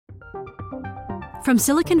From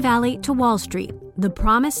Silicon Valley to Wall Street, the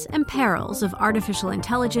promise and perils of artificial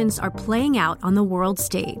intelligence are playing out on the world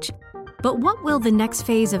stage. But what will the next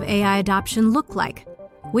phase of AI adoption look like?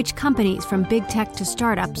 Which companies from big tech to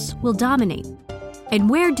startups will dominate? And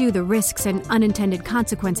where do the risks and unintended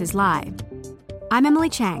consequences lie? I'm Emily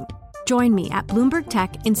Chang. Join me at Bloomberg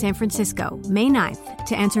Tech in San Francisco, May 9th,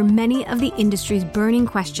 to answer many of the industry's burning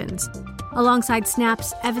questions, alongside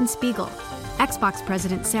Snap's Evan Spiegel, Xbox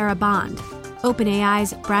President Sarah Bond,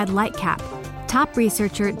 OpenAI's Brad Lightcap, top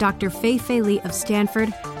researcher Dr. Fei Li of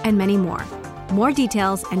Stanford, and many more. More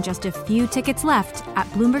details and just a few tickets left at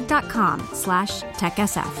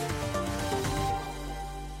Bloomberg.com/TechSF.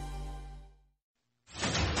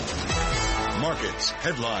 Markets,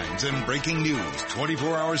 headlines, and breaking news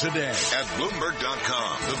 24 hours a day at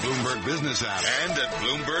Bloomberg.com, the Bloomberg Business app, and at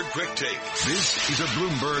Bloomberg Quick Take. This is a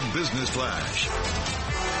Bloomberg Business Flash.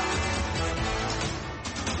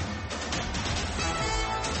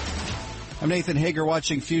 I'm Nathan Hager,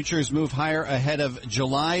 watching futures move higher ahead of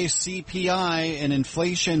July CPI, an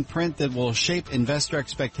inflation print that will shape investor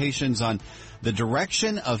expectations on the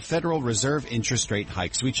direction of Federal Reserve interest rate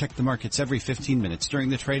hikes. We check the markets every 15 minutes during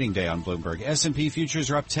the trading day on Bloomberg. S&P futures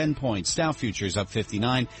are up 10 points. Dow futures up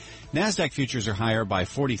 59. NASDAQ futures are higher by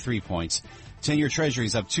 43 points. 10-year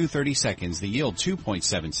Treasuries up 2/30 seconds. The yield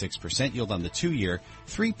 2.76%. Yield on the 2-year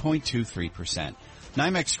 3.23%.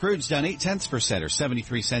 NYMEX crude's down 0.8% or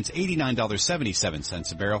 73 cents,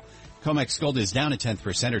 $89.77 a barrel. COMEX gold is down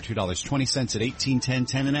 0.1% or $2.20 at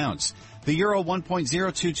 18.10 an ounce. The euro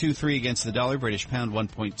 1.0223 against the dollar. British pound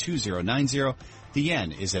 1.2090. The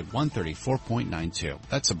yen is at 134.92.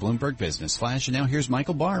 That's a Bloomberg Business Flash. And now here's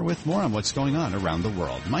Michael Barr with more on what's going on around the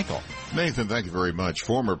world. Michael. Nathan, thank you very much.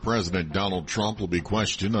 Former President Donald Trump will be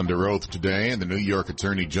questioned under oath today in the New York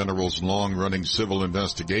Attorney General's long-running civil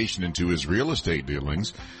investigation into his real estate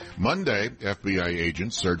dealings. Monday, FBI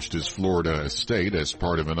agents searched his Florida estate as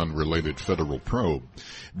part of an unrelated federal probe.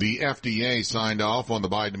 The FDA signed off on the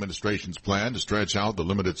Biden administration's plan to stretch out the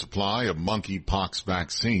limited supply of monkeypox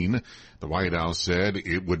vaccine. The White House said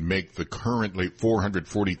it would make the currently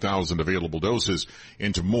 440,000 available doses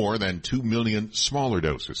into more than 2 million smaller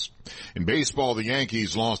doses. In baseball, the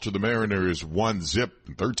Yankees lost to the Mariners 1-0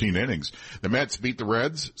 in 13 innings. The Mets beat the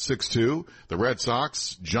Reds 6-2. The Red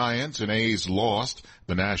Sox, Giants, and A's lost.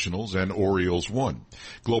 The Nationals and Orioles won.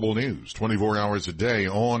 Global news, 24 hours a day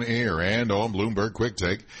on air and on Bloomberg Quick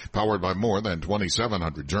Take, powered by more than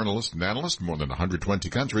 2,700 journalists and analysts, more than 120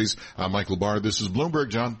 countries. I'm Michael Barr. This is Bloomberg,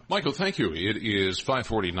 John. Michael, thank you. It is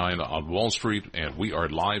 5:49 on Wall Street, and we are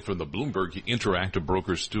live from the Bloomberg Interactive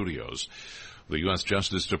Broker Studios. The U.S.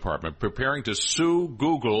 Justice Department preparing to sue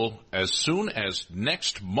Google as soon as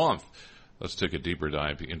next month. Let's take a deeper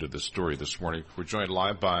dive into this story this morning. We're joined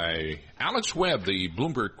live by Alex Webb, the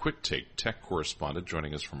Bloomberg Quick Take tech correspondent,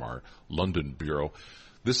 joining us from our London bureau.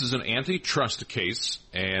 This is an antitrust case,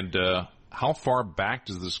 and how far back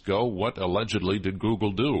does this go? What allegedly did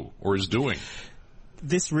Google do or is doing?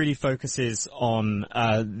 This really focuses on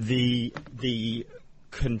the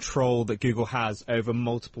control that Google has over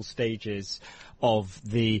multiple stages of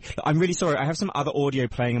the... I'm really sorry, I have some other audio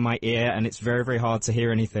playing in my ear, and it's very, very hard to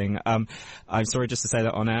hear anything. I'm sorry just to say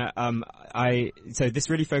that on air. So this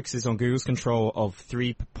really focuses on Google's control of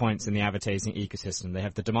 3 points in the advertising ecosystem. They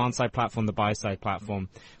have the demand-side platform, the buy-side platform,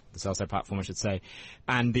 the sell-side platform, I should say,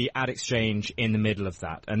 and the ad exchange in the middle of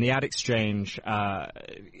that. And the ad exchange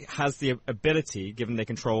has the ability, given they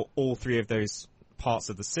control all 3 of those parts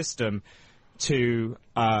of the system, to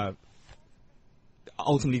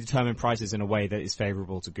ultimately determine prices in a way that is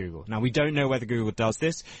favorable to Google. Now, we don't know whether Google does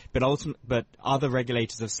this, but other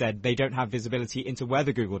regulators have said they don't have visibility into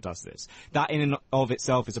whether Google does this. That in and of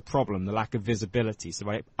itself is a problem, the lack of visibility. So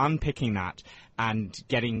by unpicking that and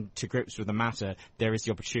getting to grips with the matter, there is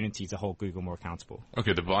the opportunity to hold Google more accountable.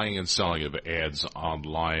 Okay, the buying and selling of ads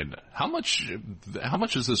online. How much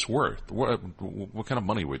is this worth? What kind of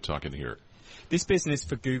money are we talking here? This business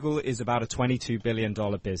for Google is about a $22 billion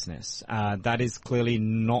business. That is clearly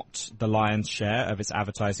not the lion's share of its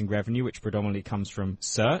advertising revenue, which predominantly comes from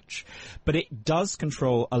search. But it does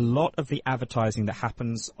control a lot of the advertising that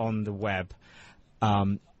happens on the web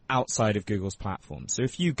outside of Google's platform. So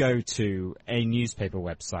if you go to a newspaper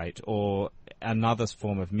website or another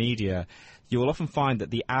form of media, you will often find that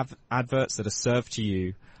the adverts that are served to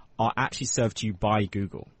you are actually served to you by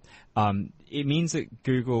Google. It means that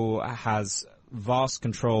Google has vast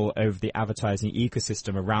control over the advertising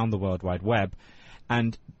ecosystem around the World Wide Web,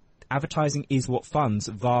 and advertising is what funds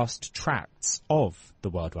vast tracts of the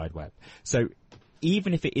World Wide Web. So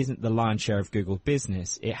even if it isn't the lion's share of Google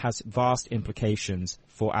business, it has vast implications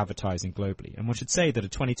for advertising globally. And one should say that a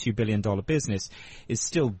 $22 billion business is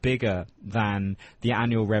still bigger than the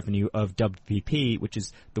annual revenue of WPP, which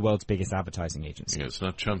is the world's biggest advertising agency. Yeah, it's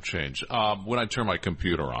not chump change. When I turn my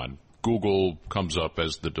computer on, Google comes up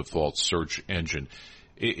as the default search engine.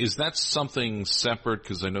 Is that something separate?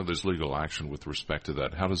 Because I know there's legal action with respect to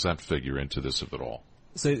that. How does that figure into this, if at all?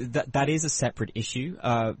 So that is a separate issue.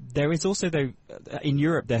 There is also, though, in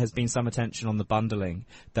Europe, there has been some attention on the bundling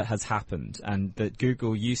that has happened, and that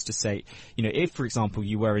Google used to say, if, for example,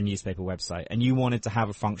 you were a newspaper website and you wanted to have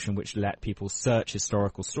a function which let people search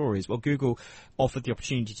historical stories, well, Google offered the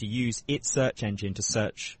opportunity to use its search engine to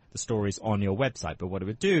search the stories on your website. But what it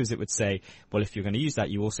would do is it would say, well, if you're going to use that,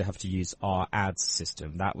 you also have to use our ads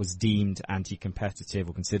system. That was deemed anti-competitive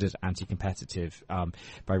or considered anti-competitive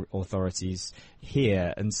by authorities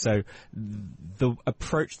here. And so the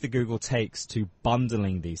approach that Google takes to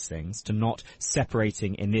bundling these things, to not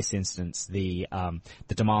separating, in this instance, the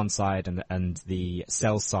demand side and the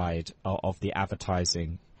sell side of the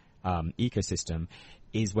advertising ecosystem,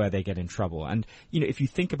 is where they get in trouble. And, if you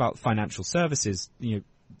think about financial services,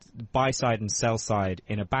 buy side and sell side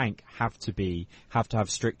in a bank have to have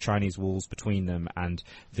strict Chinese walls between them and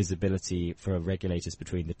visibility for regulators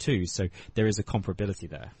between the two. So there is a comparability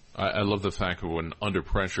there. I love the fact that when under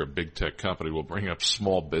pressure, a big tech company will bring up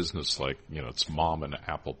small business like, it's mom and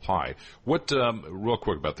apple pie. What, real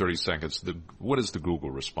quick, about 30 seconds, what is the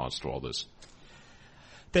Google response to all this?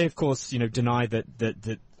 They, of course, deny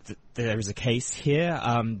that there is a case here.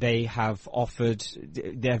 They have offered,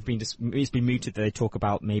 it's been mooted that they talk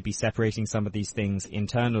about maybe separating some of these things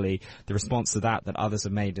internally. The response to that others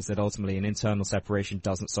have made is that ultimately an internal separation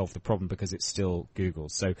doesn't solve the problem because it's still Google.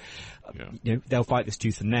 So, they'll fight this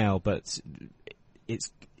tooth and nail, but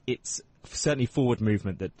it's certainly forward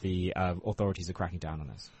movement that the authorities are cracking down on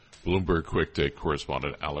this. Bloomberg Quick Take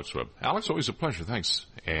correspondent Alex Webb. Alex, always a pleasure. Thanks.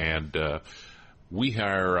 And, we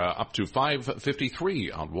are up to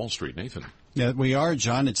 5:53 on Wall Street. Nathan. Yeah, we are,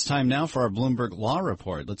 John. It's time now for our Bloomberg Law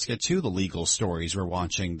Report. Let's get to the legal stories we're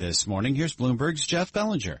watching this morning. Here's Bloomberg's Jeff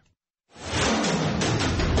Bellinger.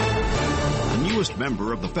 The newest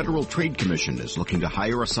member of the Federal Trade Commission is looking to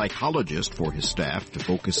hire a psychologist for his staff to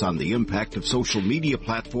focus on the impact of social media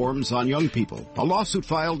platforms on young people. A lawsuit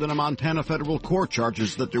filed in a Montana federal court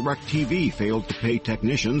charges that DirecTV failed to pay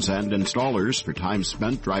technicians and installers for time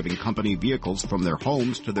spent driving company vehicles from their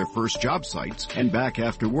homes to their first job sites and back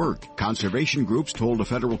after work. Conservation groups told a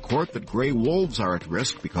federal court that gray wolves are at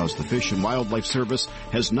risk because the Fish and Wildlife Service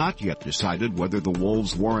has not yet decided whether the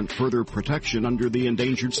wolves warrant further protection under the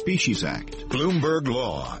Endangered Species Act. Bloomberg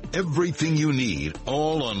Law. Everything you need,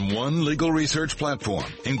 all on one legal research platform,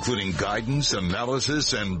 including guidance,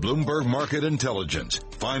 analysis, and Bloomberg Market Intelligence.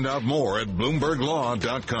 Find out more at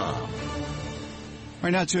BloombergLaw.com.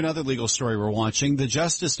 Right now to another legal story we're watching. The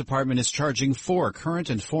Justice Department is charging 4 current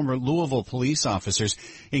and former Louisville police officers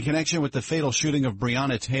in connection with the fatal shooting of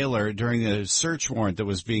Breonna Taylor during the search warrant that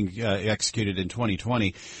was being executed in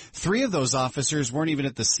 2020. 3 of those officers weren't even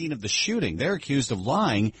at the scene of the shooting. They're accused of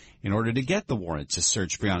lying in order to get the warrant to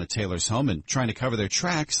search Breonna Taylor's home and trying to cover their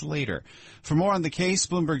tracks later. For more on the case,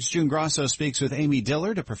 Bloomberg's June Grosso speaks with Amy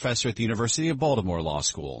Dillard, a professor at the University of Baltimore Law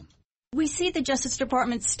School. We see the Justice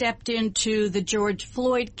Department stepped into the George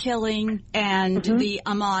Floyd killing and the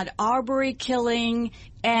Ahmaud Arbery killing.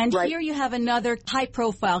 And here you have another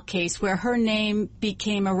high-profile case where her name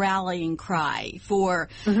became a rallying cry for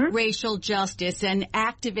racial justice, and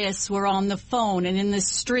activists were on the phone and in the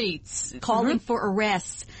streets calling for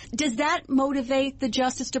arrests. Does that motivate the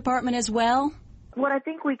Justice Department as well? What I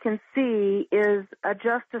think we can see is a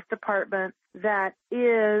Justice Department that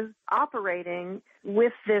is operating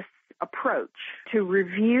with this approach to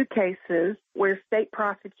review cases where state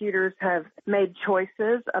prosecutors have made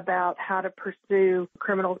choices about how to pursue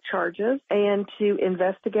criminal charges and to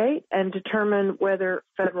investigate and determine whether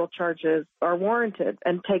federal charges are warranted,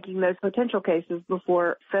 and taking those potential cases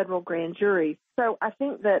before federal grand juries. So I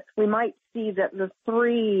think that we might see that the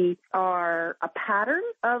 3 are a pattern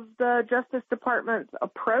of the Justice Department's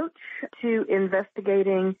approach to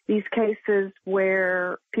investigating these cases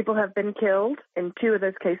where people have been killed, in 2 of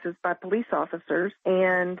those cases by police officers,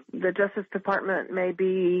 and the Justice Department may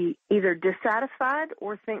be either dissatisfied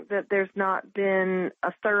or think that there's not been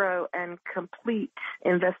a thorough and complete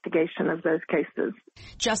investigation of those cases.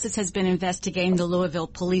 Justice has been investigating the Louisville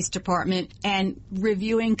Police Department and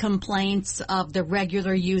reviewing complaints of of the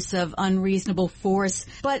regular use of unreasonable force.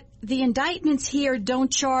 But the indictments here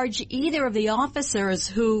don't charge either of the officers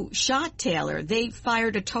who shot Taylor. They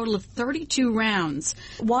fired a total of 32 rounds.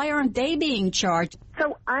 Why aren't they being charged?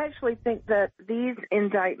 So I actually think that these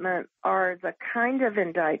indictments are the kind of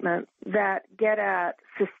indictments that get at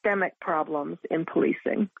systemic problems in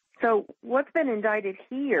policing. So what's been indicted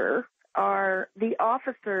here are the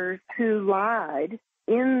officers who lied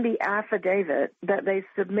in the affidavit that they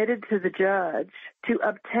submitted to the judge to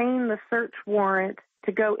obtain the search warrant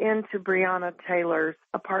to go into Breonna Taylor's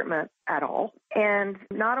apartment at all. And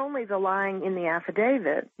not only the lying in the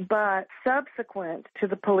affidavit, but subsequent to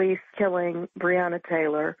the police killing Breonna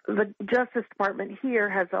Taylor, the Justice Department here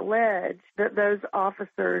has alleged that those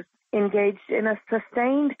officers engaged in a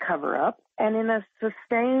sustained cover-up and in a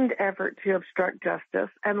sustained effort to obstruct justice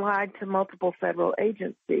and lied to multiple federal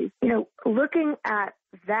agencies. You know, looking at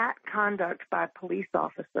that conduct by police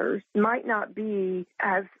officers might not be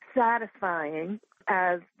as satisfying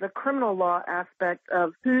as the criminal law aspect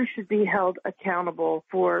of who should be held accountable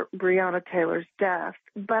for Breonna Taylor's death.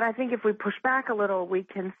 But I think if we push back a little, we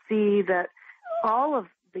can see that all of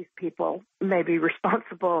these people may be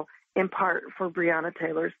responsible in part for Breonna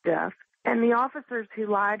Taylor's death. And the officers who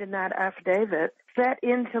lied in that affidavit set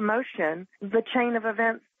into motion the chain of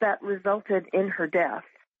events that resulted in her death.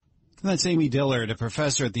 That's Amy Dillard, a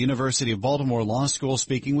professor at the University of Baltimore Law School,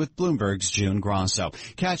 speaking with Bloomberg's June Grosso.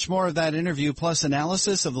 Catch more of that interview plus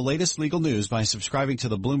analysis of the latest legal news by subscribing to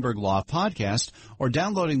the Bloomberg Law Podcast or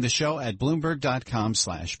downloading the show at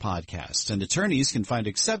Bloomberg.com/podcast. And attorneys can find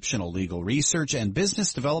exceptional legal research and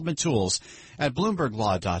business development tools at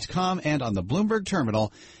BloombergLaw.com and on the Bloomberg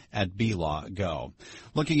Terminal at BLaw Go.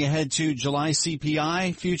 Looking ahead to July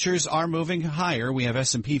CPI, futures are moving higher. We have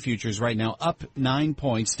S&P futures right now up 9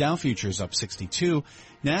 points, Dow futures up 62,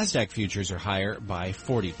 NASDAQ futures are higher by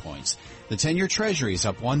 40 points. The 10-year Treasury is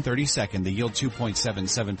up 1/32, the yield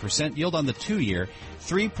 2.77%, yield on the 2-year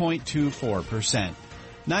 3.24%.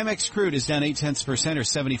 NYMEX crude is down 0.8% or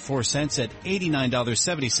 74 cents at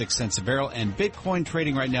 $89.76 a barrel, and Bitcoin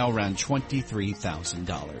trading right now around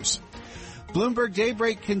 $23,000. Bloomberg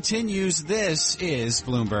Daybreak continues. This is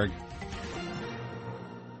Bloomberg.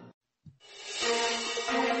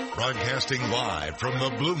 Broadcasting live from the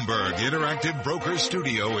Bloomberg Interactive Brokers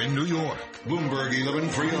Studio in New York. Bloomberg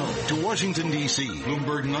 1130 to Washington, D.C.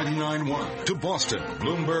 Bloomberg 99.1 to Boston.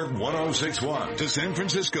 Bloomberg 106.1 to San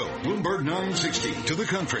Francisco. Bloomberg 960 to the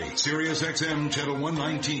country. Sirius XM Channel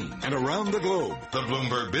 119 and around the globe. The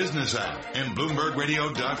Bloomberg Business app and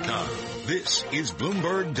BloombergRadio.com. This is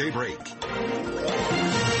Bloomberg Daybreak.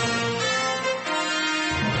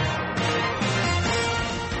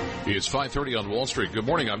 It's 5:30 on Wall Street. Good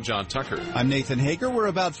morning. I'm John Tucker. I'm Nathan Hager. We're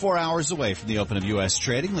about 4 hours away from the open of U.S.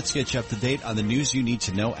 trading. Let's get you up to date on the news you need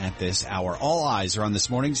to know at this hour. All eyes are on this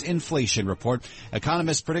morning's inflation report.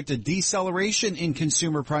 Economists predict a deceleration in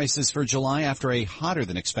consumer prices for July after a hotter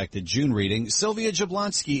than expected June reading. Sylvia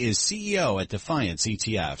Jablonski is CEO at Defiance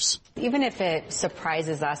ETFs. Even if it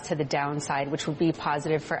surprises us to the downside, which would be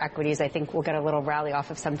positive for equities, I think we'll get a little rally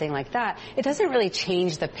off of something like that. It doesn't really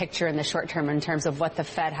change the picture in the short term in terms of what the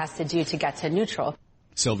Fed has to do to get to neutral.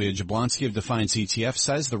 Sylvia Jablonski of Defiance ETF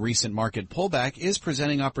says the recent market pullback is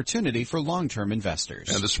presenting opportunity for long-term investors.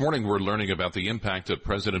 And this morning we're learning about the impact of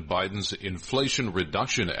President Biden's Inflation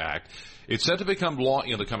Reduction Act. It's set to become law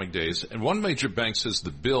in the coming days, and one major bank says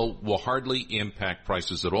the bill will hardly impact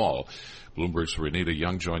prices at all. Bloomberg's Renita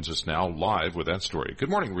Young joins us now live with that story. Good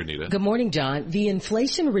morning, Renita. Good morning, John. The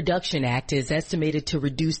Inflation Reduction Act is estimated to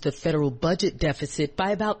reduce the federal budget deficit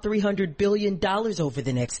by about $300 billion over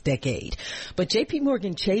the next decade. But J.P.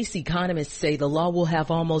 Morgan Chase economists say the law will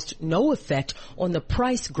have almost no effect on the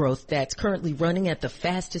price growth that's currently running at the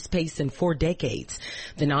fastest pace in 4 decades.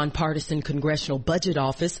 The nonpartisan Congressional Budget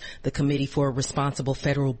Office, the Committee for a Responsible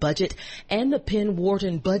Federal Budget, and the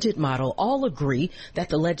Penn-Wharton budget model all agree that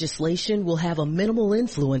the legislation will have a minimal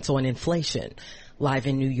influence on inflation. Live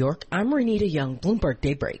in New York, I'm Renita Young, Bloomberg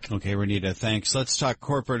Daybreak. Okay, Renita, thanks. Let's talk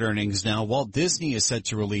corporate earnings now. Walt Disney is set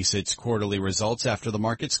to release its quarterly results after the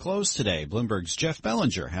markets close today. Bloomberg's Jeff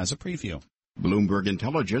Bellinger has a preview. Bloomberg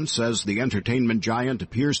Intelligence says the entertainment giant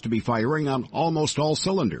appears to be firing on almost all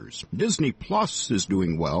cylinders. Disney Plus is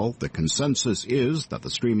doing well. The consensus is that the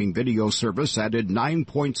streaming video service added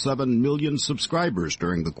 9.7 million subscribers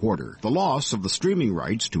during the quarter. The loss of the streaming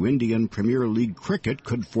rights to Indian Premier League cricket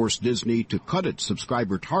could force Disney to cut its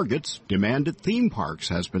subscriber targets. Demand at theme parks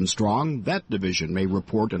has been strong. That division may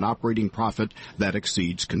report an operating profit that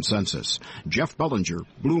exceeds consensus. Jeff Bellinger,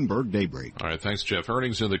 Bloomberg Daybreak. All right, thanks, Jeff.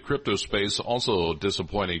 Earnings in the crypto space also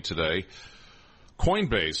disappointing today.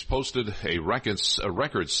 Coinbase posted a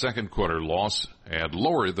record second quarter loss and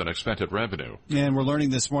lower than expected revenue. And we're learning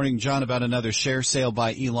this morning, John, about another share sale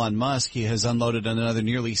by Elon Musk. He has unloaded another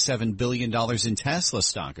nearly $7 billion in Tesla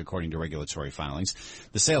stock, according to regulatory filings.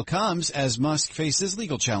 The sale comes as Musk faces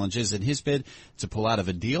legal challenges in his bid to pull out of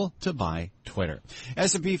a deal to buy Twitter.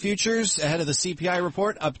 S&P futures ahead of the CPI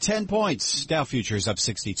report up 10 points. Dow futures up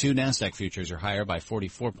 62. NASDAQ futures are higher by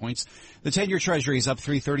 44 points. The 10-year Treasury is up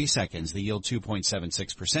 3/30 seconds. The yield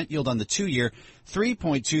 2.76%. Yield on the 2-year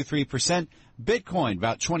 3.23%. Bitcoin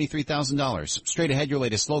about $23,000. Straight ahead, your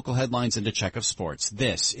latest local headlines and a check of sports.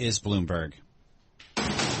 This is Bloomberg.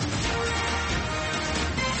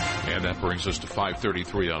 And that brings us to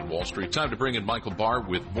 5:33 on Wall Street. Time to bring in Michael Barr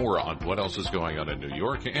with more on what else is going on in New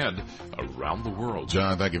York and around the world.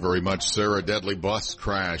 John, thank you very much, sir. A deadly bus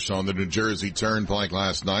crash on the New Jersey Turnpike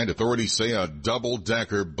last night. Authorities say a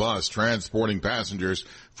double-decker bus transporting passengers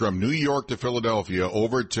from New York to Philadelphia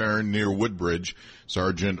overturned near Woodbridge.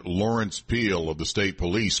 Sergeant Lawrence Peel of the state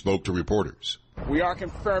police spoke to reporters. We are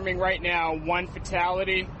confirming right now 1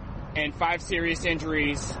 fatality and 5 serious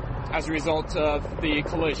injuries as a result of the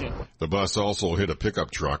collision. The bus also hit a pickup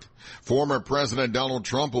truck. Former President Donald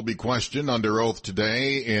Trump will be questioned under oath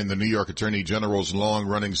today in the New York Attorney General's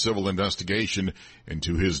long-running civil investigation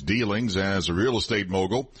into his dealings as a real estate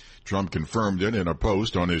mogul. Trump confirmed it in a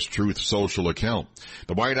post on his Truth Social account.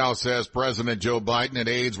 The White House says President Joe Biden and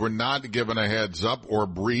aides were not given a heads up or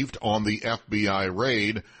briefed on the FBI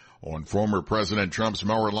raid on former President Trump's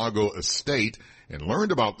Mar-a-Lago estate and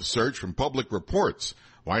learned about the search from public reports.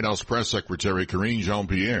 White House Press Secretary Karine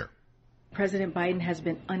Jean-Pierre. President Biden has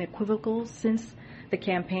been unequivocal since the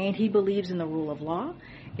campaign. He believes in the rule of law,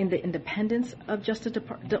 in the independence of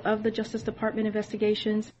the Justice Department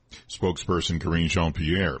investigations. Spokesperson Karine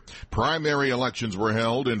Jean-Pierre. Primary elections were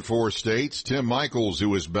held in 4 states. Tim Michels,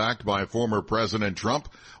 who is backed by former President Trump,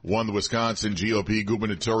 won the Wisconsin GOP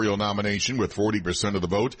gubernatorial nomination with 40% of the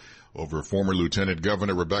vote over former Lieutenant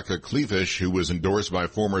Governor Rebecca Kleefisch, who was endorsed by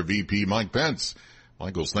former VP Mike Pence.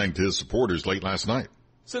 Michels thanked his supporters late last night.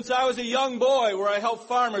 Since I was a young boy where I helped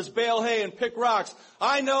farmers bale hay and pick rocks,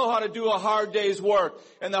 I know how to do a hard day's work.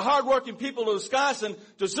 And the hardworking people of Wisconsin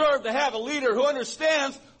deserve to have a leader who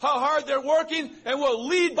understands how hard they're working and will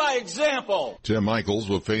lead by example. Tim Michels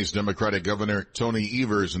will face Democratic Governor Tony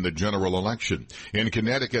Evers in the general election. In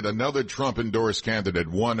Connecticut, another Trump-endorsed candidate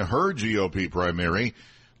won her GOP primary.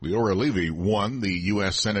 Leora Levy won the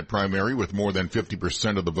U.S. Senate primary with more than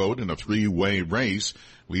 50% of the vote in a 3-way race.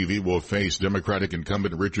 Levy will face Democratic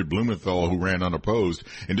incumbent Richard Blumenthal, who ran unopposed.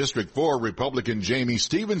 In District 4, Republican Jamie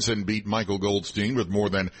Stevenson beat Michael Goldstein with more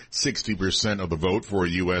than 60% of the vote for a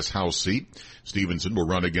U.S. House seat. Stevenson will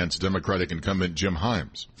run against Democratic incumbent Jim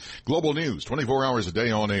Himes. Global news, 24 hours a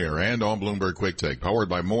day on air and on Bloomberg Quick Take, powered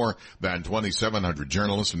by more than 2,700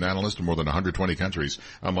 journalists and analysts in more than 120 countries.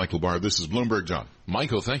 I'm Michael Barr. This is Bloomberg. John.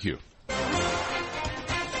 Michael, thank you.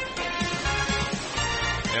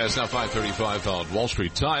 It's now 5:35 on Wall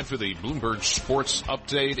Street. Time for the Bloomberg Sports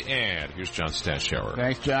Update, and here's John Stashower.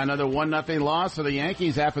 Thanks, John. Another 1-0 loss for the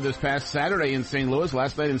Yankees after this past Saturday in St. Louis.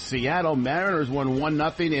 Last night in Seattle, Mariners won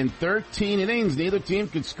 1-0 in 13 innings. Neither team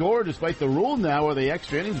could score despite the rule now where the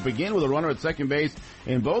extra innings begin with a runner at second base.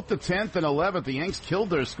 In both the 10th and 11th, the Yanks killed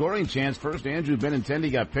their scoring chance. First, Andrew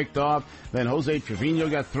Benintendi got picked off. Then Jose Trevino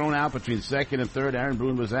got thrown out between second and third. Aaron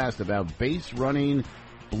Boone was asked about base running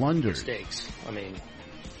blunders. Mistakes. I mean,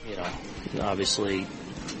 obviously,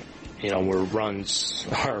 where runs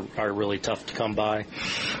are really tough to come by.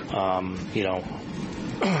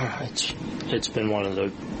 It's been one of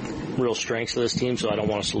the real strengths of this team, so I don't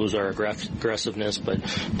want us to lose our aggressiveness,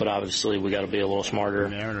 but obviously we got to be a little smarter.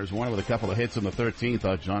 The Mariners won with a couple of hits in the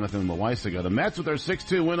 13th, Jonathan Loaisaga. The Mets, with their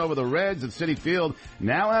 6-2 win over the Reds at Citi Field,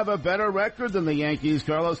 now have a better record than the Yankees.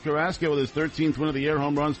 Carlos Carrasco with his 13th win of the year,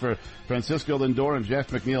 home runs for Francisco Lindor and Jeff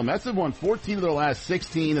McNeil. Mets have won 14 of their last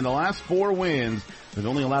 16. In the last 4 wins, they've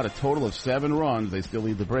only allowed a total of 7 runs. They still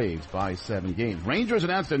lead the Braves by 7 games. Rangers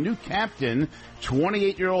announced a new captain,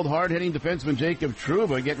 28-year-old hard-hitting defenseman Jacob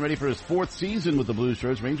Trouba, getting ready for his 4th season with the Blue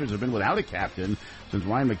Shirts. Rangers have been without a captain since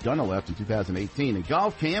Ryan McDonough left in 2018. In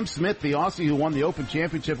golf, Cam Smith, the Aussie who won the Open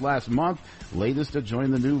Championship last month, latest to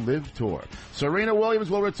join the new LIV Tour. Serena Williams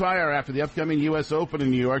will retire after the upcoming U.S. Open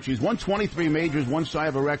in New York. She's won 23 majors, one shy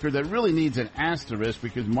of a record that really needs an asterisk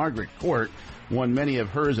because Margaret Court won many of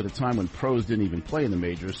hers at a time when pros didn't even play in the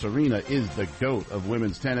majors. Serena is the GOAT of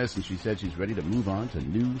women's tennis, and she said she's ready to move on to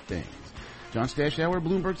new things. John Stashower,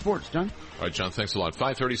 Bloomberg Sports. John? All right, John, thanks a lot.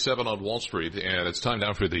 5:37 on Wall Street, and it's time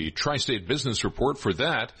now for the Tri-State Business Report. For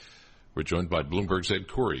that, we're joined by Bloomberg's Ed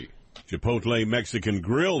Corey. Chipotle Mexican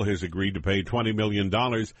Grill has agreed to pay $20 million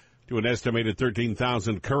to to an estimated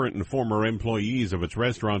 13,000 current and former employees of its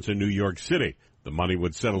restaurants in New York City. The money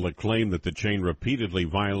would settle a claim that the chain repeatedly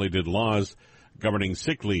violated laws governing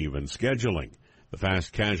sick leave and scheduling. The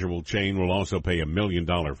fast casual chain will also pay $1 million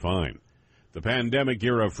fine. The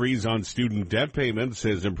pandemic-era freeze on student debt payments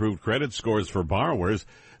has improved credit scores for borrowers.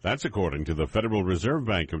 That's according to the Federal Reserve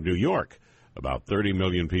Bank of New York. About 30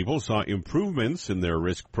 million people saw improvements in their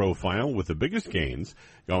risk profile, with the biggest gains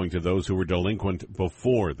going to those who were delinquent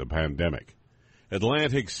before the pandemic.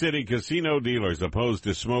 Atlantic City casino dealers opposed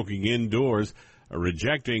to smoking indoors are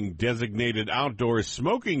rejecting designated outdoor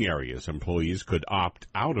smoking areas. Employees could opt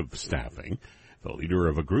out of staffing. The leader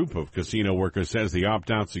of a group of casino workers says the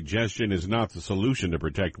opt-out suggestion is not the solution to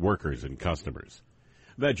protect workers and customers.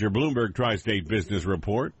 That's your Bloomberg Tri-State Business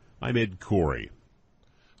Report. I'm Ed Corey.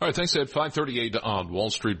 All right, thanks, Ed. 5:38 on Wall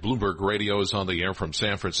Street. Bloomberg Radio is on the air from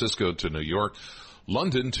San Francisco to New York,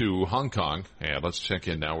 London to Hong Kong. And let's check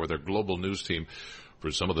in now with our global news team for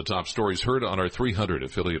some of the top stories heard on our 300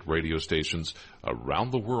 affiliate radio stations around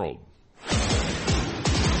the world.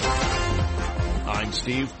 I'm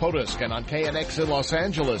Steve Potusk, and on KNX in Los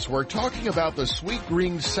Angeles, we're talking about the Sweet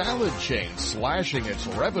Green salad chain slashing its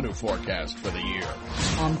revenue forecast for the year.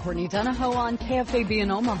 I'm Courtney Donahoe on KFAB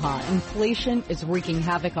in Omaha. Inflation is wreaking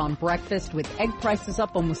havoc on breakfast, with egg prices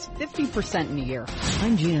up almost 50% in a year.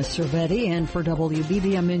 I'm Gina Cervetti, and for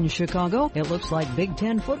WBBM in Chicago, it looks like Big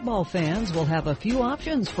Ten football fans will have a few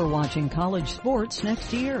options for watching college sports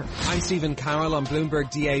next year. I'm Stephen Carroll on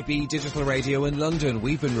Bloomberg DAB Digital Radio in London.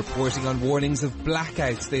 We've been reporting on warnings of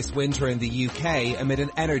blackouts this winter in the UK amid an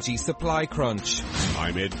energy supply crunch.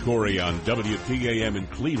 I'm Ed Corey on WTAM in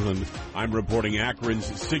Cleveland. I'm reporting Akron's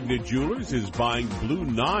Signet Jewelers is buying Blue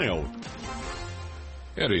Nile.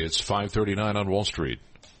 Eddie, it's 5:39 on Wall Street.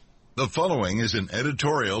 The following is an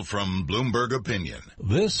editorial from Bloomberg Opinion.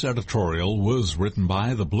 This editorial was written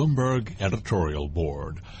by the Bloomberg Editorial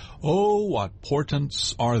Board. Oh, what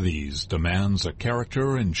portents are these, demands a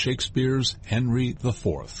character in Shakespeare's Henry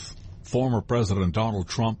IV. Former President Donald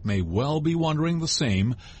Trump may well be wondering the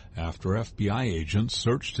same after FBI agents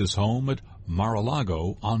searched his home at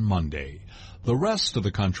Mar-a-Lago on Monday. The rest of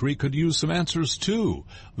the country could use some answers, too.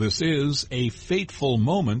 This is a fateful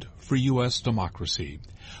moment for U.S. democracy.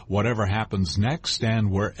 Whatever happens next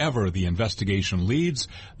and wherever the investigation leads,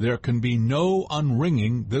 there can be no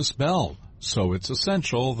unringing this bell. So it's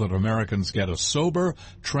essential that Americans get a sober,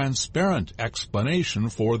 transparent explanation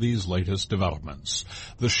for these latest developments.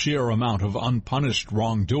 The sheer amount of unpunished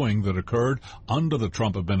wrongdoing that occurred under the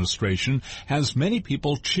Trump administration has many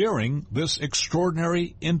people cheering this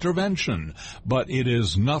extraordinary intervention, but it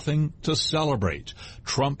is nothing to celebrate.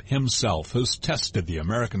 Trump himself has tested the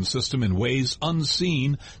American system in ways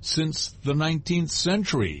unseen since the 19th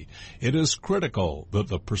century. It is critical that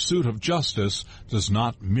the pursuit of justice does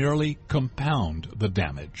not merely compound the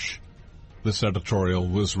damage. This editorial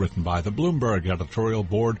was written by the Bloomberg Editorial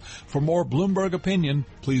Board. For more Bloomberg opinion,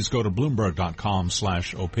 please go to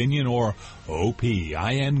Bloomberg.com/opinion or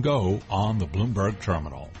OPIN-GO on the Bloomberg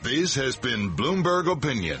terminal. This has been Bloomberg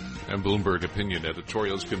Opinion. And Bloomberg Opinion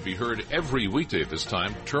editorials can be heard every weekday at this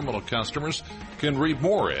time. Terminal customers can read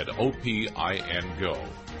more at OPIN-GO.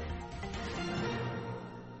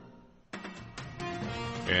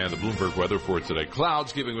 And the Bloomberg weather for today.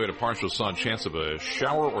 Clouds giving way to partial sun. Chance of a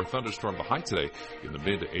shower or thunderstorm. The high today in the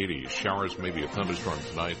mid-80s. Showers, maybe a thunderstorm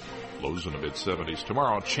tonight. Lows in the mid-70s.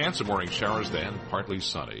 Tomorrow, chance of morning showers, then partly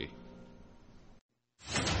sunny.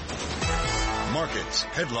 Markets,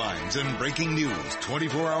 headlines, and breaking news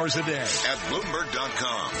 24 hours a day at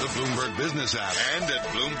Bloomberg.com, the Bloomberg Business app, and at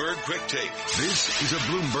Bloomberg Quick Take. This is a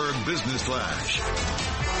Bloomberg Business Flash.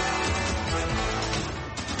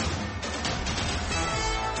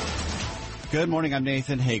 Good morning. I'm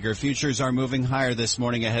Nathan Hager. Futures are moving higher this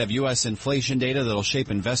morning ahead of U.S. inflation data that'll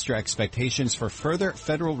shape investor expectations for further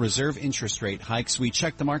Federal Reserve interest rate hikes. We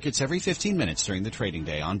check the markets every 15 minutes during the trading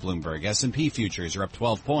day on Bloomberg. S&P futures are up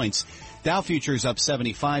 12 points. Dow futures up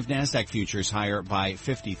 75. NASDAQ futures higher by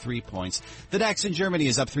 53 points. The DAX in Germany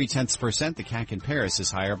is up 0.3%. The CAC in Paris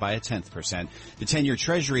is higher by 0.1%. The 10-year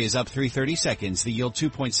Treasury is up 3/30 seconds. The yield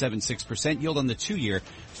 2.76%. Yield on the 2-year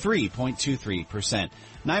 3.23%.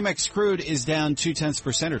 NYMEX crude is down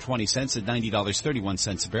 0.2% or 20 cents at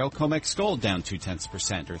 $90.31 a barrel. COMEX gold down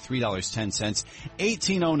 0.2% or $3.10,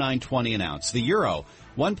 1809.20 an ounce. The euro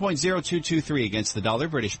 1.0223 against the dollar.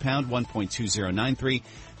 British pound 1.2093.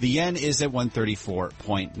 The yen is at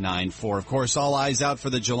 134.94. Of course, all eyes out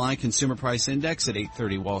for the July Consumer Price Index at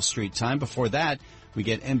 8:30 Wall Street time. Before that, We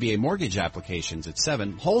get MBA mortgage applications at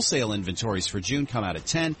 7. Wholesale inventories for June come out at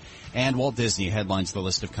 10. And Walt Disney headlines the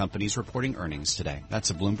list of companies reporting earnings today. That's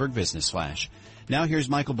a Bloomberg Business Flash. Now here's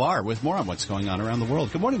Michael Barr with more on what's going on around the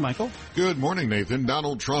world. Good morning, Michael. Good morning, Nathan.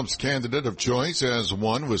 Donald Trump's candidate of choice has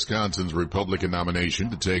won Wisconsin's Republican nomination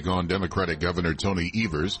to take on Democratic Governor Tony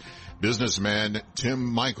Evers. Businessman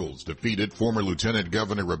Tim Michels defeated former Lieutenant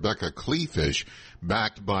Governor Rebecca Kleefisch,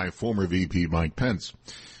 backed by former VP Mike Pence.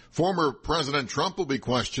 Former President Trump will be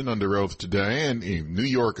questioned under oath today in a New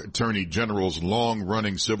York Attorney General's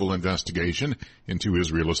long-running civil investigation into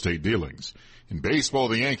his real estate dealings. In baseball,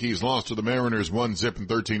 the Yankees lost to the Mariners 1-0 in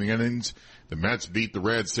 13 innings. The Mets beat the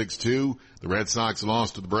Reds 6-2. The Red Sox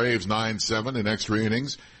lost to the Braves 9-7 in extra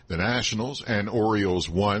innings. The Nationals and Orioles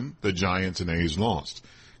won. The Giants and A's lost.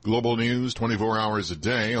 Global news 24 hours a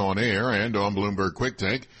day on air and on Bloomberg Quick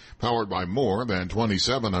Take, powered by more than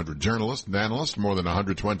 2,700 journalists and analysts, more than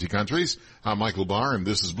 120 countries. I'm Michael Barr, and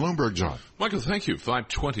this is Bloomberg John. Michael, thank you.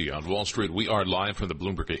 5:20 on Wall Street. We are live from the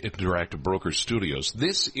Bloomberg Interactive Brokers Studios.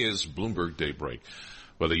 This is Bloomberg Daybreak.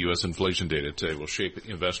 Well, the U.S. inflation data today will shape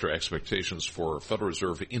investor expectations for Federal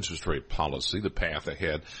Reserve interest rate policy, the path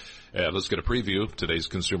ahead. Let's get a preview of today's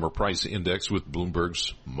Consumer Price Index with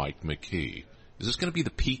Bloomberg's Mike McKee. Is this going to be the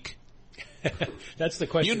peak? That's the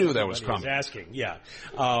question. You knew that was coming. Asking, yeah.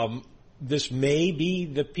 This may be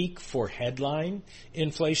the peak for headline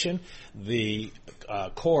inflation. The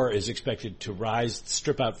core is expected to rise.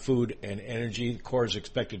 Strip out food and energy. The core is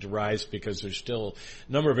expected to rise because there's still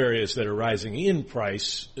a number of areas that are rising in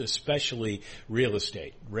price, especially real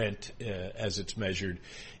estate. Rent, as it's measured,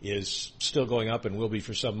 is still going up and will be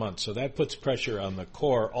for some months. So that puts pressure on the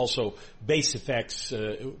core. Also, base effects.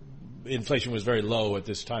 Inflation was very low at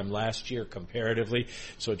this time last year comparatively,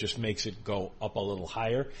 so it just makes it go up a little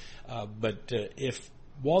higher. But if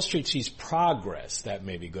Wall Street sees progress, that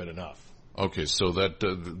may be good enough. Okay, so that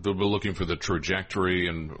they'll be looking for the trajectory,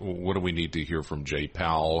 and what do we need to hear from Jay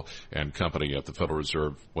Powell and company at the Federal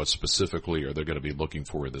Reserve? What specifically are they going to be looking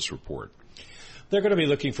for in this report? They're going to be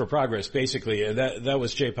looking for progress, basically. That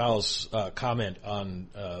was Jay Powell's comment on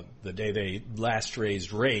the day they last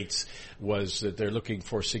raised rates, was that they're looking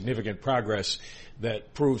for significant progress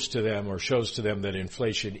that proves to them or shows to them that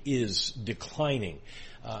inflation is declining.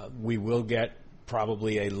 We will get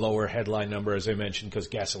probably a lower headline number, as I mentioned, because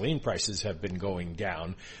gasoline prices have been going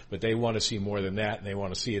down, but they want to see more than that, and they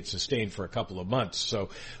want to see it sustained for a couple of months. So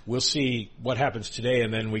we'll see what happens today,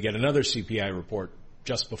 and then we get another CPI report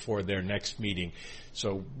just before their next meeting.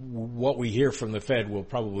 So what we hear from the Fed will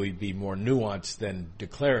probably be more nuanced than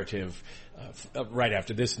declarative right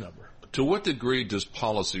after this number. To what degree does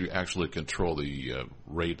policy actually control the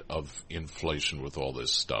rate of inflation with all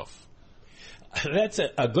this stuff? That's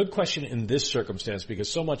a good question in this circumstance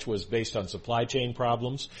because so much was based on supply chain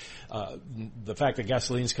problems. The fact that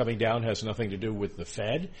gasoline's coming down has nothing to do with the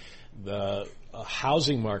Fed. The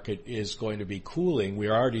housing market is going to be cooling. We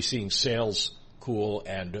are already seeing sales cool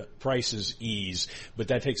and prices ease, but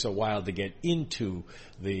that takes a while to get into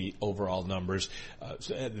the overall numbers.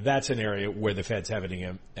 So that's an area where the Fed's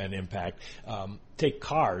having an impact. Take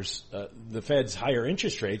cars. The Fed's higher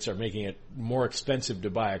interest rates are making it more expensive to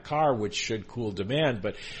buy a car, which should cool demand,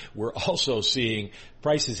 but we're also seeing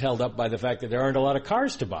prices held up by the fact that there aren't a lot of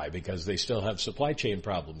cars to buy because they still have supply chain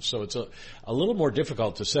problems. So it's a little more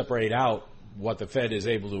difficult to separate out what the Fed is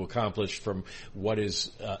able to accomplish from what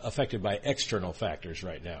is affected by external factors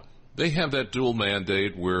right now. They have that dual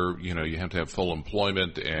mandate where, you have to have full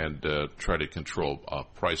employment and try to control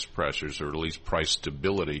price pressures or at least price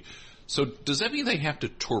stability. So does that mean they have to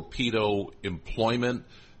torpedo employment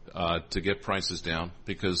to get prices down?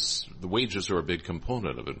 Because the wages are a big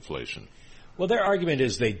component of inflation. Well, their argument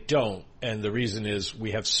is they don't, and the reason is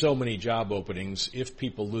we have so many job openings. If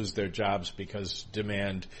people lose their jobs because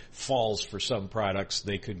demand falls for some products,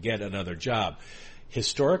 they could get another job.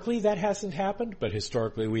 Historically, that hasn't happened, but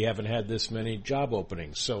historically we haven't had this many job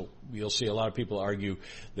openings. So you'll see a lot of people argue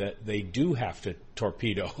that they do have to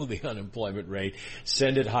torpedo the unemployment rate,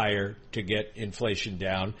 send it higher to get inflation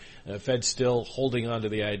down. The Fed's still holding on to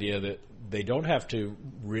the idea that they don't have to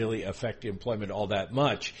really affect employment all that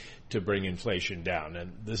much to bring inflation down.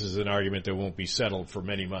 And this is an argument that won't be settled for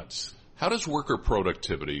many months. How does worker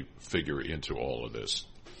productivity figure into all of this?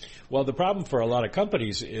 Well, the problem for a lot of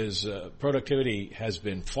companies is productivity has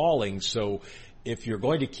been falling. So if you're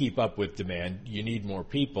going to keep up with demand, you need more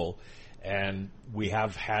people. And we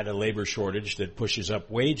have had a labor shortage that pushes up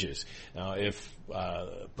wages. Now, if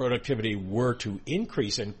productivity were to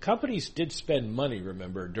increase, and companies did spend money,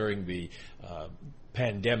 remember, during the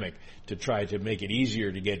pandemic to try to make it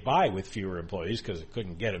easier to get by with fewer employees because it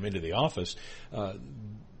couldn't get them into the office.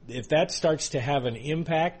 if that starts to have an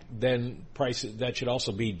impact, then prices, that should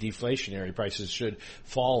also be deflationary. Prices should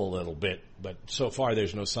fall a little bit. But so far,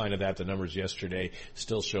 there's no sign of that. The numbers yesterday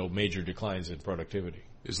still show major declines in productivity.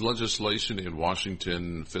 Is legislation in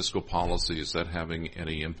Washington, fiscal policy, is that having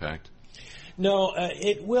any impact? No,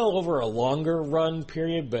 it will over a longer run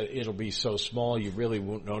period, but it'll be so small you really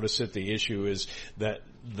won't notice it. The issue is that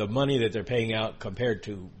the money that they're paying out compared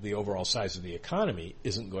to the overall size of the economy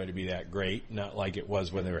isn't going to be that great, not like it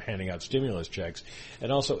was when they were handing out stimulus checks.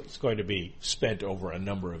 And also it's going to be spent over a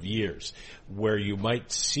number of years. Where you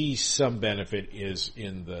might see some benefit is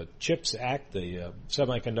in the CHIPS Act, the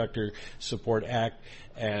Semiconductor Support Act,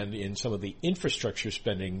 and in some of the infrastructure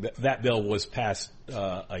spending. That bill was passed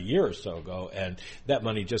a year or so ago, and that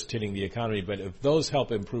money just hitting the economy. But if those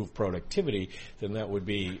help improve productivity, then that would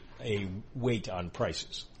be a weight on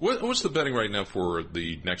prices. What's the betting right now for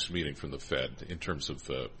the next meeting from the Fed in terms of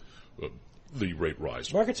the rate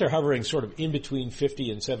rise? Markets are hovering sort of in between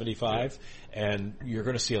 50 and 75, and you're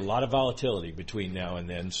going to see a lot of volatility between now and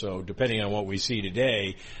then. So depending on what we see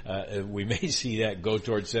today, we may see that go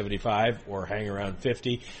towards 75 or hang around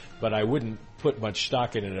 50, but I wouldn't put much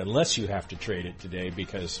stock in it unless you have to trade it today,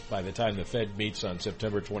 because by the time the Fed meets on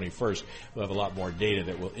September 21st, we'll have a lot more data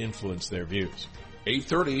that will influence their views.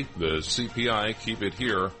 8:30, the CPI, keep it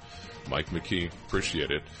here. Mike McKee,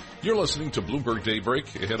 appreciate it. You're listening to Bloomberg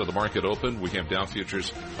Daybreak. Ahead of the market open, we have Dow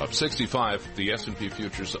futures up 65, the S&P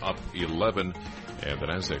futures up 11, and the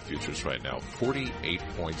NASDAQ futures right now 48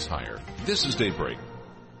 points higher. This is Daybreak.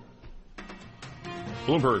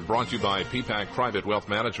 Bloomberg brought to you by PPAC Private Wealth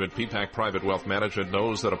Management. PPAC Private Wealth Management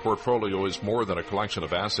knows that a portfolio is more than a collection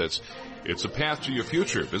of assets. It's a path to your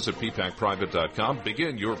future. Visit ppacprivate.com.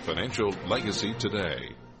 Begin your financial legacy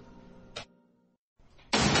today.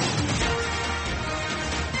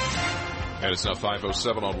 And it's now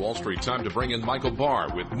 5:07 on Wall Street. Time to bring in Michael Barr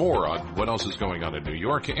with more on what else is going on in New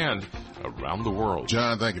York and around the world.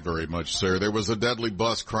 John, thank you very much, sir. There was a deadly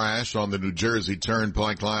bus crash on the New Jersey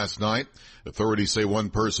Turnpike last night. Authorities say one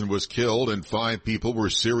person was killed and 5 people were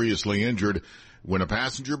seriously injured when a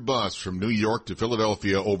passenger bus from New York to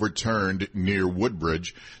Philadelphia overturned near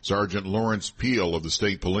Woodbridge. Sergeant Lawrence Peel of the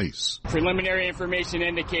State Police. Preliminary information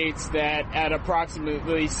indicates that at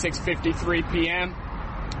approximately 6:53 p.m.,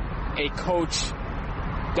 a coach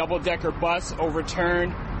double-decker bus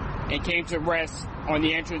overturned and came to rest on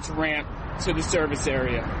the entrance ramp to the service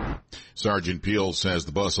area. Sergeant Peel says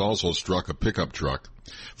the bus also struck a pickup truck.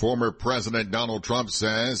 Former President Donald Trump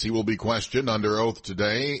says he will be questioned under oath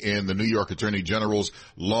today in the New York Attorney General's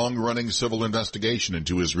long-running civil investigation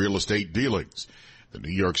into his real estate dealings. The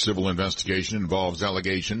New York civil investigation involves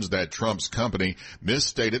allegations that Trump's company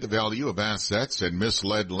misstated the value of assets and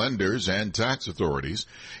misled lenders and tax authorities.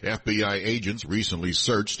 FBI agents recently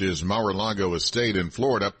searched his Mar-a-Lago estate in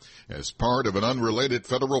Florida as part of an unrelated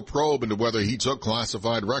federal probe into whether he took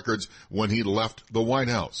classified records when he left the White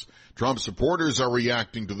House. Trump supporters are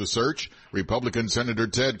reacting to the search. Republican Senator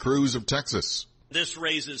Ted Cruz of Texas. This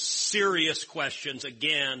raises serious questions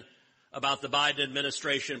again about the Biden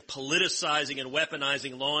administration politicizing and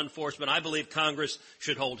weaponizing law enforcement. I believe Congress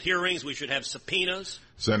should hold hearings. We should have subpoenas.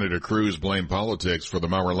 Senator Cruz blamed politics for the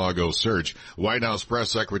Mar-a-Lago search. White House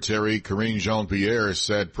Press Secretary Karine Jean-Pierre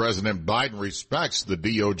said President Biden respects the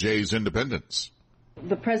DOJ's independence.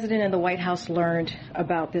 The president and the White House learned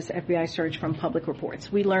about this FBI search from public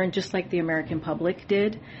reports. We learned just like the American public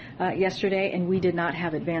did yesterday, and we did not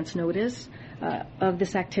have advance notice of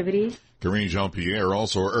this activity. Karine Jean-Pierre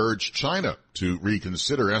also urged China to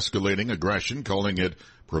reconsider escalating aggression, calling it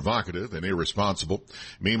provocative and irresponsible.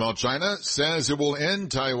 Meanwhile, China says it will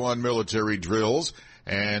end Taiwan military drills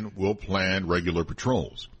and will plan regular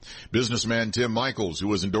patrols. Businessman Tim Michels, who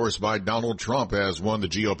was endorsed by Donald Trump, has won the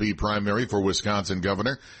GOP primary for Wisconsin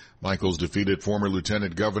governor. Michels defeated former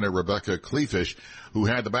Lieutenant Governor Rebecca Kleefisch, who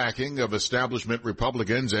had the backing of establishment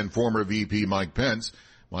Republicans and former VP Mike Pence.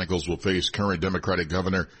 Michels will face current Democratic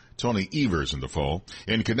Governor Tony Evers in the fall.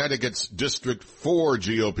 In Connecticut's District 4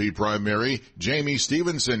 GOP primary, Jamie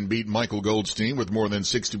Stevenson beat Michael Goldstein with more than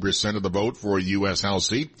 60% of the vote for a U.S. House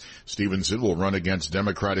seat. Stevenson will run against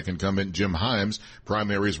Democratic incumbent Jim Himes.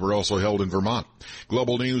 Primaries were also held in Vermont.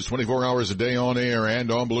 Global news 24 hours a day on air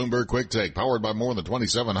and on Bloomberg Quick Take, powered by more than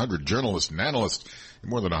 2,700 journalists and analysts in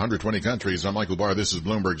more than 120 countries. I'm Michael Barr. This is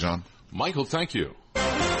Bloomberg, John. Michael, thank you.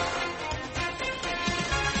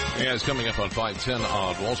 Yeah, it's coming up on 5:10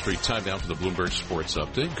 on Wall Street. Time now for the Bloomberg Sports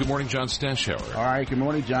Update. Good morning, John Stashower. All right, good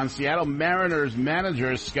morning, John. Seattle Mariners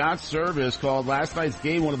manager Scott Service called last night's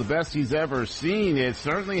game one of the best he's ever seen. It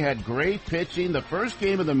certainly had great pitching. The first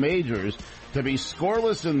game of the majors to be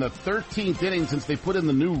scoreless in the 13th inning since they put in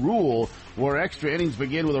the new rule where extra innings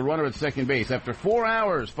begin with a runner at second base. After 4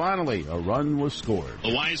 hours, finally, a run was scored.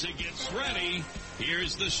 Loiza gets ready.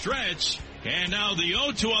 Here's the stretch. And now the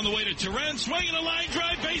 0-2 on the way to Terren. Swinging a line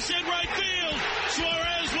drive, base hit right field.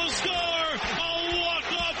 Suarez will score. A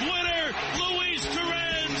walk-off winner. Luis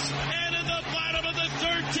Terrens. And in the bottom of the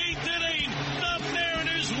 13th inning, the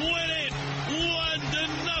Mariners win it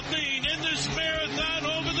 1-0 in this marathon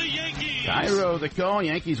over the Yankees. Cairo, the Cone,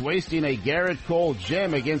 Yankees wasting a Garrett Cole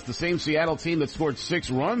gem against the same Seattle team that scored 6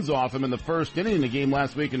 runs off him in the first inning in the game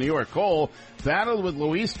last week in New York. Cole battled with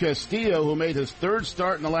Luis Castillo, who made his third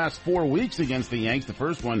start in the last 4 weeks against the Yanks. The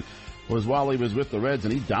first one was while he was with the Reds,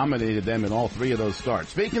 and he dominated them in all 3 of those starts.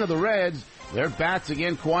 Speaking of the Reds, their bats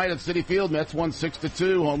again quiet at Citi Field. Mets won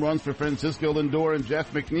 6-2. Home runs for Francisco Lindor and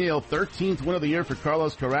Jeff McNeil. 13th win of the year for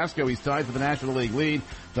Carlos Carrasco. He's tied for the National League lead.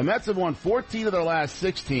 The Mets have won 14 of their last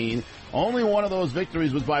 16. Only one of those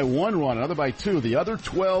victories was by 1 run, another by 2. The other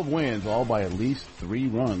 12 wins, all by at least 3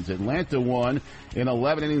 runs. Atlanta won in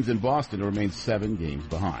 11 innings in Boston to remain 7 games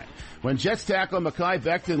behind. When Jets tackle Mekhi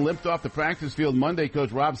Becton limped off the practice field Monday,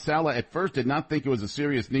 Coach Rob Saleh at first did not think it was a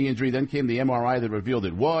serious knee injury. Then came the MRI that revealed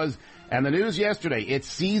it was. And the news yesterday, it's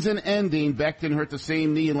season-ending. Becton hurt the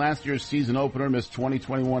same knee in last year's season opener, missed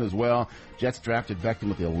 2021 as well. Jets drafted Becton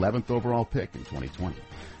with the 11th overall pick in 2020.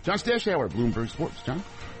 John Stashower, Bloomberg Sports. John?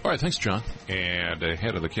 All right, thanks, John. And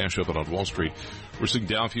ahead of the cash open on Wall Street, we're seeing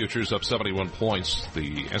Dow futures up 71 points.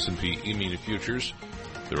 The S&P E-mini futures,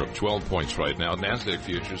 they're up 12 points right now. NASDAQ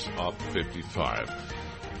futures up 55.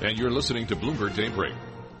 And you're listening to Bloomberg Daybreak.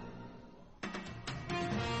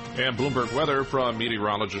 And Bloomberg weather from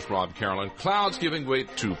meteorologist Rob Carolyn. Clouds giving way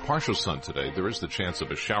to partial sun today. There is the chance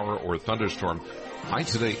of a shower or thunderstorm. High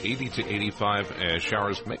today 80 to 85 as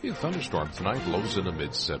showers, maybe a thunderstorm tonight. Lows in the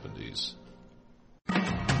mid-70s.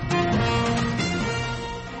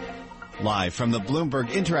 Live from the Bloomberg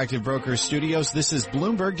Interactive Brokers studios, this is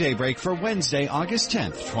Bloomberg Daybreak for Wednesday, August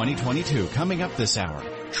 10th, 2022. Coming up this hour.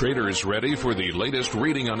 Traders ready for the latest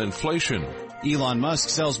reading on inflation. Elon Musk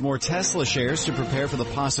sells more Tesla shares to prepare for the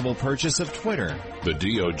possible purchase of Twitter. The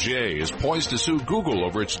DOJ is poised to sue Google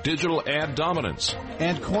over its digital ad dominance.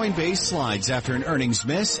 And Coinbase slides after an earnings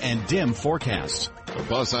miss and dim forecast. A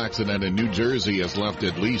bus accident in New Jersey has left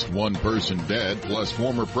at least 1 person dead, plus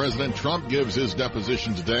former President Trump gives his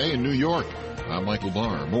deposition today in New York. I'm Michael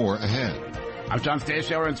Barr. More ahead. I'm John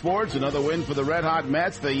Stashower in sports. Another win for the Red Hot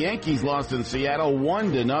Mets. The Yankees lost in Seattle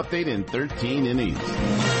 1-0 in 13 innings.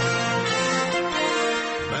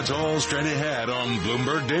 That's all straight ahead on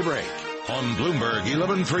Bloomberg Daybreak. On Bloomberg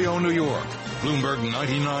 1130 New York, Bloomberg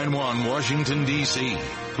 99.1 Washington, D.C.,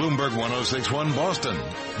 Bloomberg 106.1 Boston,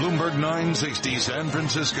 Bloomberg 960 San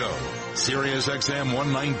Francisco, Sirius XM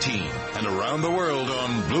 119, and around the world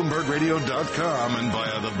on BloombergRadio.com and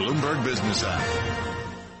via the Bloomberg Business app.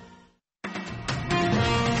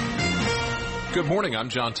 Good morning, I'm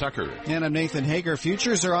John Tucker. And I'm Nathan Hager.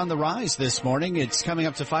 Futures are on the rise this morning. It's coming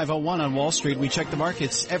up to 5:01 on Wall Street. We check the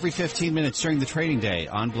markets every 15 minutes during the trading day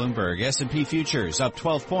on Bloomberg. S&P futures up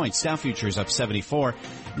 12 points. Dow futures up 74.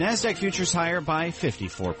 NASDAQ futures higher by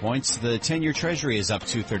 54 points. The 10-year Treasury is up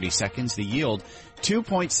 2/30 seconds. The yield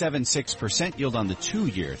 2.76%. Yield on the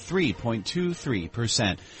 2-year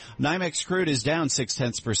 3.23%. NYMEX crude is down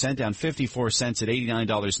 0.6%, down 54 cents at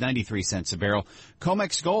 $89.93 a barrel.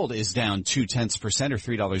 COMEX gold is down 0.2% or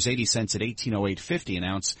 $3.80 at $18.0850 an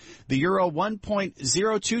ounce. The euro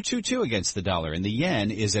 1.0222 against the dollar, and the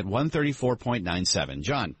yen is at 134.97.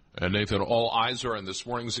 John. And Nathan, all eyes are on this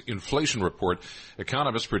morning's inflation report.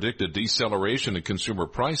 Economists predict a deceleration in consumer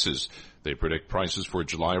prices. They predict prices for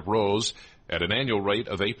July rose at an annual rate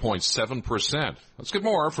of 8.7%. Let's get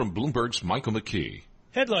more from Bloomberg's Michael McKee.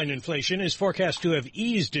 Headline inflation is forecast to have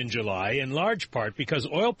eased in July, in large part because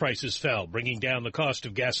oil prices fell, bringing down the cost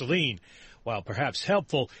of gasoline. While perhaps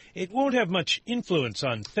helpful, it won't have much influence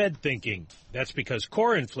on Fed thinking. That's because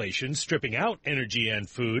core inflation, stripping out energy and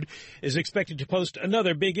food, is expected to post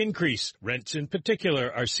another big increase. Rents in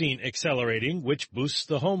particular are seen accelerating, which boosts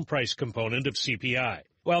the home price component of CPI.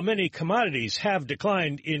 While many commodities have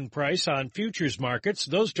declined in price on futures markets,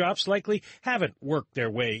 those drops likely haven't worked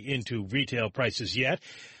their way into retail prices yet.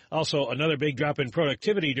 Also, another big drop in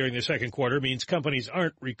productivity during the second quarter means companies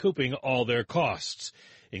aren't recouping all their costs,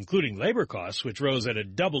 including labor costs, which rose at a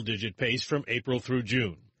double-digit pace from April through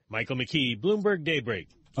June. Michael McKee, Bloomberg Daybreak.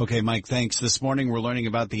 Okay, Mike, thanks. This morning we're learning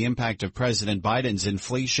about the impact of President Biden's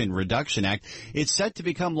Inflation Reduction Act. It's set to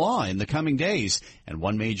become law in the coming days, and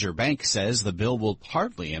one major bank says the bill will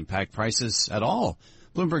hardly impact prices at all.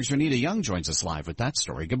 Bloomberg's Renita Young joins us live with that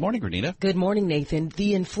story. Good morning, Renita. Good morning, Nathan.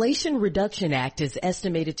 The Inflation Reduction Act is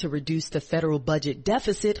estimated to reduce the federal budget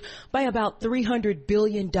deficit by about $300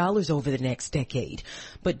 billion over the next decade.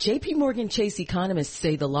 But J.P. Morgan Chase economists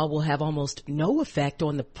say the law will have almost no effect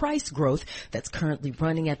on the price growth that's currently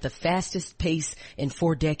running at the fastest pace in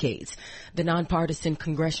 4 decades. The nonpartisan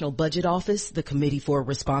Congressional Budget Office, the Committee for a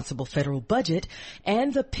Responsible Federal Budget,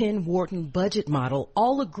 and the Penn-Wharton budget model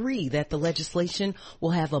all agree that the legislation will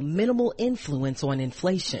have a minimal influence on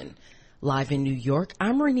inflation. Live in New York,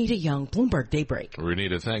 I'm Renita Young, Bloomberg Daybreak.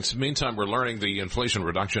 Renita, thanks. Meantime, we're learning the Inflation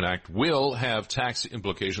Reduction Act will have tax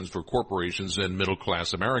implications for corporations and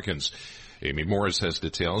middle-class Americans. Amy Morris has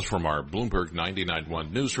details from our Bloomberg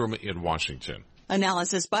 99.1 newsroom in Washington.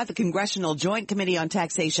 Analysis by the Congressional Joint Committee on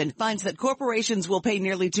Taxation finds that corporations will pay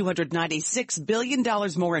nearly $296 billion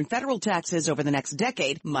more in federal taxes over the next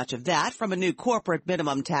decade, much of that from a new corporate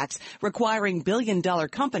minimum tax requiring billion-dollar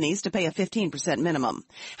companies to pay a 15% minimum.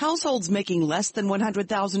 Households making less than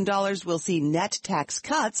 $100,000 will see net tax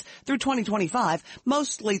cuts through 2025,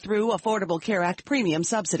 mostly through Affordable Care Act premium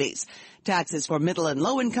subsidies. Taxes for middle and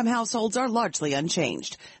low-income households are largely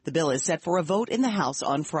unchanged. The bill is set for a vote in the House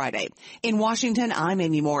on Friday. In Washington, I'm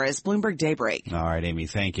Amy Morris, Bloomberg Daybreak. All right, Amy,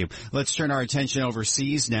 thank you. Let's turn our attention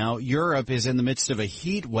overseas now. Europe is in the midst of a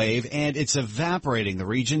heat wave, and it's evaporating the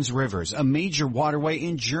region's rivers. A major waterway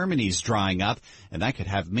in Germany is drying up, and that could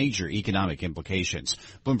have major economic implications.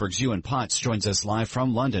 Bloomberg's Ewan Potts joins us live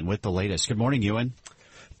from London with the latest. Good morning, Ewan.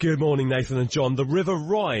 Good morning, Nathan and John. The River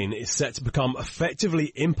Rhine is set to become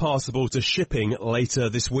effectively impassable to shipping later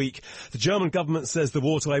this week. The German government says the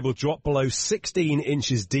water level dropped below 16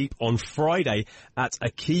 inches deep on Friday at a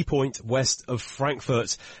key point west of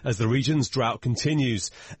Frankfurt as the region's drought continues.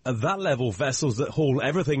 At that level, vessels that haul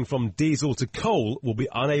everything from diesel to coal will be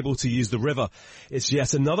unable to use the river. It's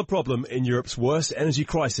yet another problem in Europe's worst energy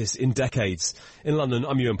crisis in decades. In London,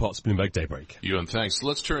 I'm Ewan Potts, Bloomberg Daybreak. Ewan, thanks.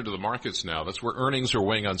 Let's turn to the markets now. That's where earnings are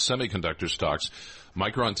weighing on semiconductor stocks.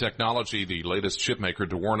 Micron Technology, the latest chipmaker,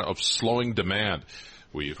 to warn of slowing demand.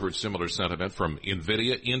 We've heard similar sentiment from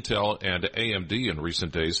NVIDIA, Intel, and AMD in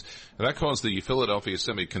recent days. And that caused the Philadelphia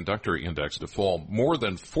Semiconductor Index to fall more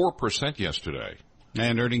than 4% yesterday.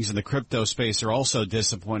 And earnings in the crypto space are also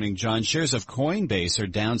disappointing, John. Shares of Coinbase are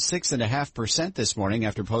down 6.5% this morning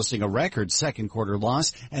after posting a record second quarter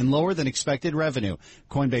loss and lower than expected revenue.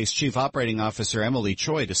 Coinbase Chief Operating Officer Emily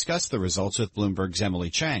Choi discussed the results with Bloomberg's Emily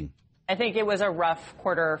Chang. I think it was a rough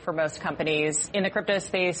quarter for most companies. In the crypto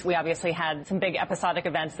space, we obviously had some big episodic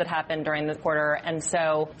events that happened during the quarter, and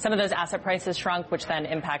so some of those asset prices shrunk, which then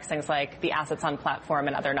impacts things like the assets on platform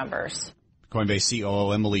and other numbers. Coinbase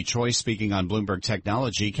COO Emily Choi speaking on Bloomberg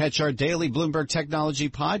Technology. Catch our daily Bloomberg Technology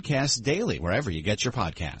podcast daily, wherever you get your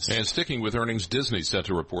podcasts. And sticking with earnings, Disney set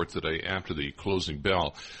to report today after the closing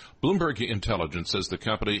bell. Bloomberg Intelligence says the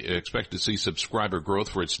company expects to see subscriber growth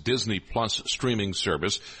for its Disney Plus streaming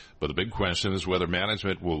service. But the big question is whether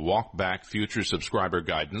management will walk back future subscriber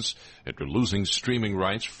guidance after losing streaming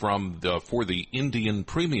rights for the Indian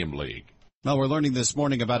Premium League. Well, we're learning this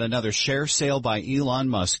morning about another share sale by Elon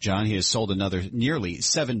Musk, John. He has sold another nearly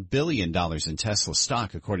 $7 billion in Tesla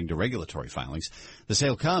stock, according to regulatory filings. The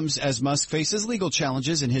sale comes as Musk faces legal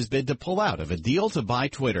challenges in his bid to pull out of a deal to buy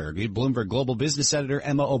Twitter. Bloomberg Global Business Editor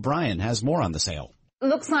Emma O'Brien has more on the sale.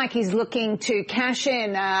 Looks like he's looking to cash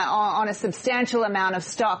in on a substantial amount of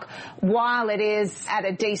stock while it is at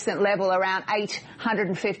a decent level, around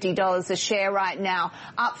 $850 a share right now,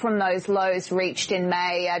 up from those lows reached in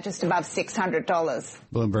May, just above $600.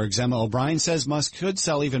 Bloomberg's Emma O'Brien says Musk could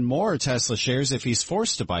sell even more Tesla shares if he's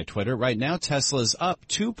forced to buy Twitter. Right now, Tesla's up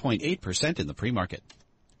 2.8% in the pre-market.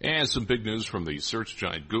 And some big news from the search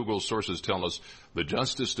giant Google. Sources tell us the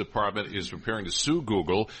Justice Department is preparing to sue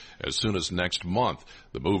Google as soon as next month.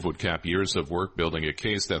 The move would cap years of work building a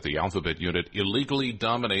case that the Alphabet unit illegally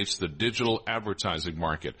dominates the digital advertising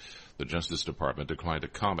market. The Justice Department declined to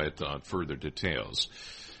comment on further details.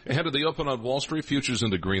 Ahead of the open on Wall Street, futures in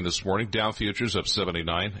the green this morning. Dow futures up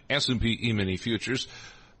 79. S&P E-mini futures,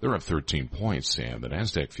 they're up 13 points. And the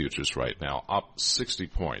NASDAQ futures right now up 60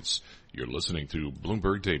 points. You're listening to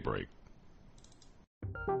Bloomberg Daybreak.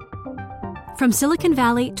 From Silicon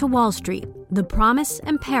Valley to Wall Street, the promise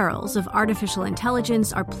and perils of artificial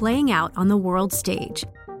intelligence are playing out on the world stage.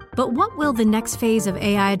 But what will the next phase of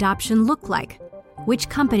AI adoption look like? Which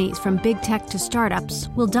companies from big tech to startups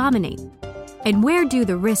will dominate? And where do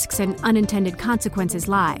the risks and unintended consequences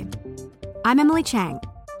lie? I'm Emily Chang.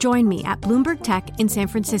 Join me at Bloomberg Tech in San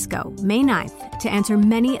Francisco, May 9th, to answer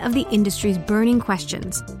many of the industry's burning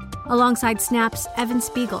questions, alongside Snap's Evan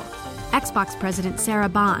Spiegel, Xbox President Sarah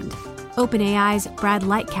Bond, OpenAI's Brad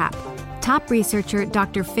Lightcap, top researcher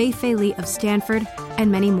Dr. Fei Li of Stanford,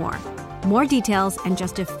 and many more. More details and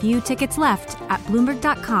just a few tickets left at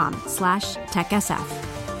Bloomberg.com/TechSF.